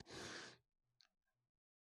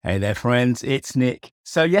Hey there, friends. It's Nick.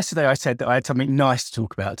 So yesterday I said that I had something nice to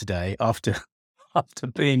talk about today after after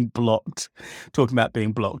being blocked, talking about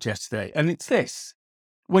being blocked yesterday. And it's this.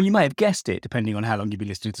 Well, you may have guessed it, depending on how long you've been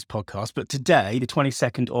listening to this podcast. But today, the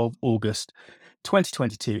 22nd of August,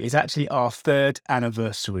 2022, is actually our third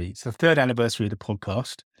anniversary. It's the third anniversary of the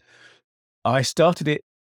podcast. I started it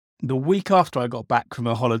the week after I got back from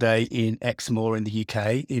a holiday in Exmoor in the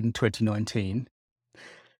UK in 2019.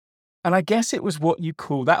 And I guess it was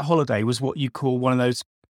that holiday was what you call one of those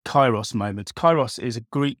kairos moments. Kairos is a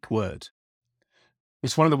Greek word.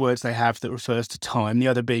 It's one of the words they have that refers to time, the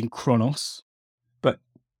other being chronos. But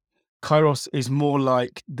kairos is more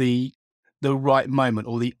like the right moment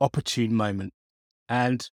or the opportune moment.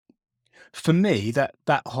 And for me, that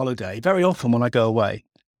holiday, very often when I go away,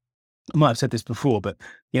 I might have said this before, but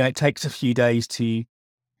it takes a few days to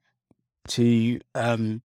sort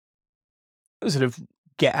of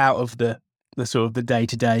get out of the sort of the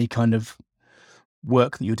day-to-day kind of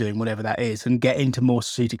work that you're doing, whatever that is, and get into more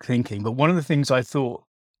strategic thinking. But one of the things I thought,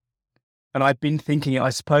 and I've been thinking it,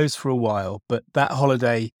 I suppose, for a while, but that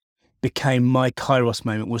holiday became my kairos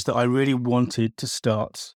moment, was that I really wanted to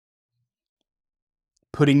start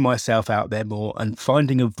putting myself out there more and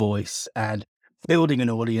finding a voice and building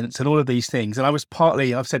an audience and all of these things. And I was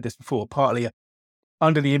I've said this before, partly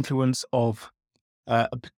under the influence of a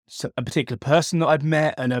particular person that I'd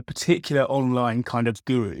met and a particular online kind of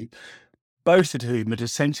guru, both of whom had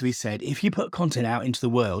essentially said, if you put content out into the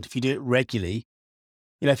world, if you do it regularly,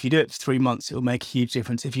 if you do it for 3 months, it will make a huge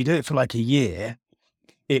difference. If you do it for like a year,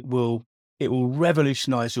 it will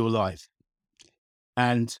revolutionize your life.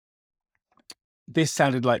 And this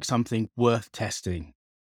sounded like something worth testing.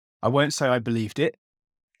 I won't say I believed it,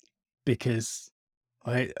 because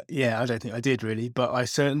I don't think I did really, but I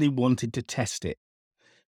certainly wanted to test it.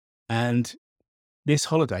 And this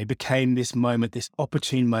holiday became this moment, this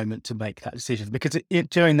opportune moment to make that decision, because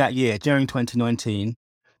during that year, during 2019,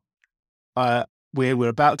 we were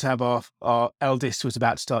about to have our eldest was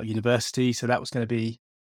about to start university, so that was going to be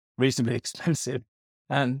reasonably expensive,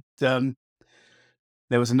 and there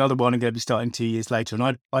was another one going to be starting 2 years later,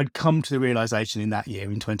 and I'd come to the realization in that year,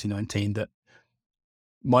 in 2019, that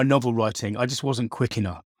my novel writing, I just wasn't quick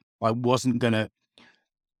enough. I wasn't going to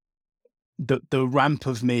the ramp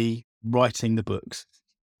of me writing the books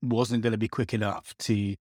wasn't going to be quick enough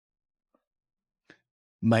to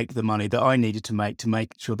make the money that I needed to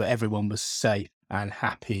make sure that everyone was safe and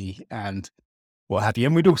happy and what have you.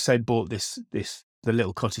 And we'd also bought the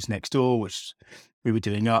little cottage next door, which we were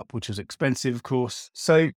doing up, which was expensive, of course.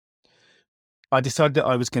 So I decided that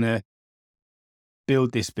I was going to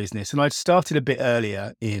build this business, and I'd started a bit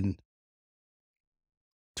earlier in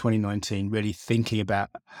 2019, really thinking about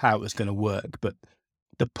how it was going to work. But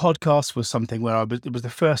the podcast was something where it was the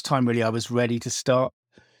first time really I was ready to start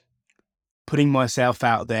putting myself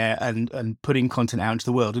out there and putting content out into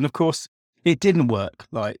the world. And of course, it didn't work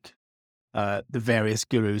like the various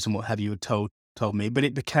gurus and what have you had told me, but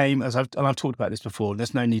it became, I've talked about this before,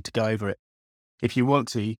 there's no need to go over it. If you want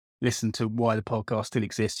to listen to why the podcast still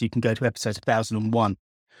exists, you can go to episode 1001,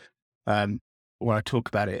 where I talk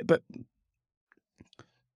about it. But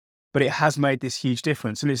it has made this huge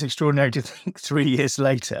difference. And it's extraordinary to think 3 years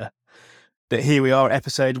later that here we are at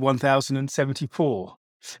episode 1074.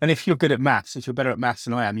 And if you're good at maths, if you're better at maths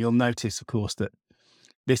than I am, you'll notice, of course, that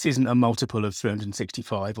this isn't a multiple of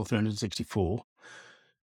 365 or 364.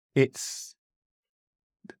 It's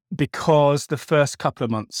because the first couple of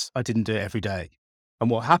months I didn't do it every day. And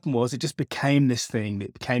what happened was it just became this thing.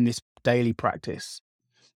 It became this daily practice.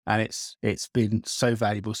 And it's been so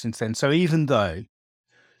valuable since then. So even though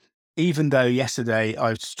yesterday I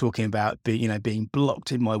was talking about being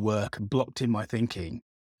blocked in my work and blocked in my thinking,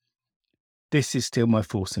 this is still my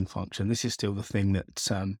forcing function. This is still the thing that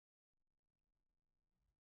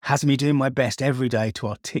has me doing my best every day to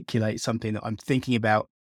articulate something that I'm thinking about,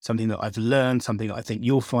 something that I've learned, something that I think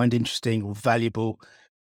you'll find interesting or valuable.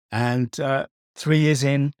 And 3 years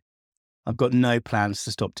in, I've got no plans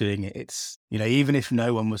to stop doing it. It's, even if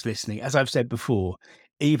no one was listening, as I've said before,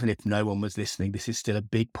 even if no one was listening, this is still a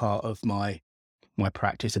big part of my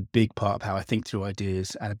practice, a big part of how I think through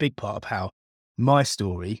ideas, and a big part of how my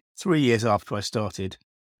story, 3 years after I started,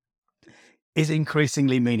 is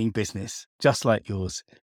increasingly meaning business, just like yours.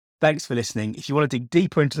 Thanks for listening. If you want to dig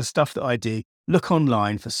deeper into the stuff that I do, look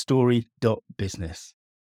online for story.business.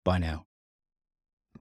 Bye now.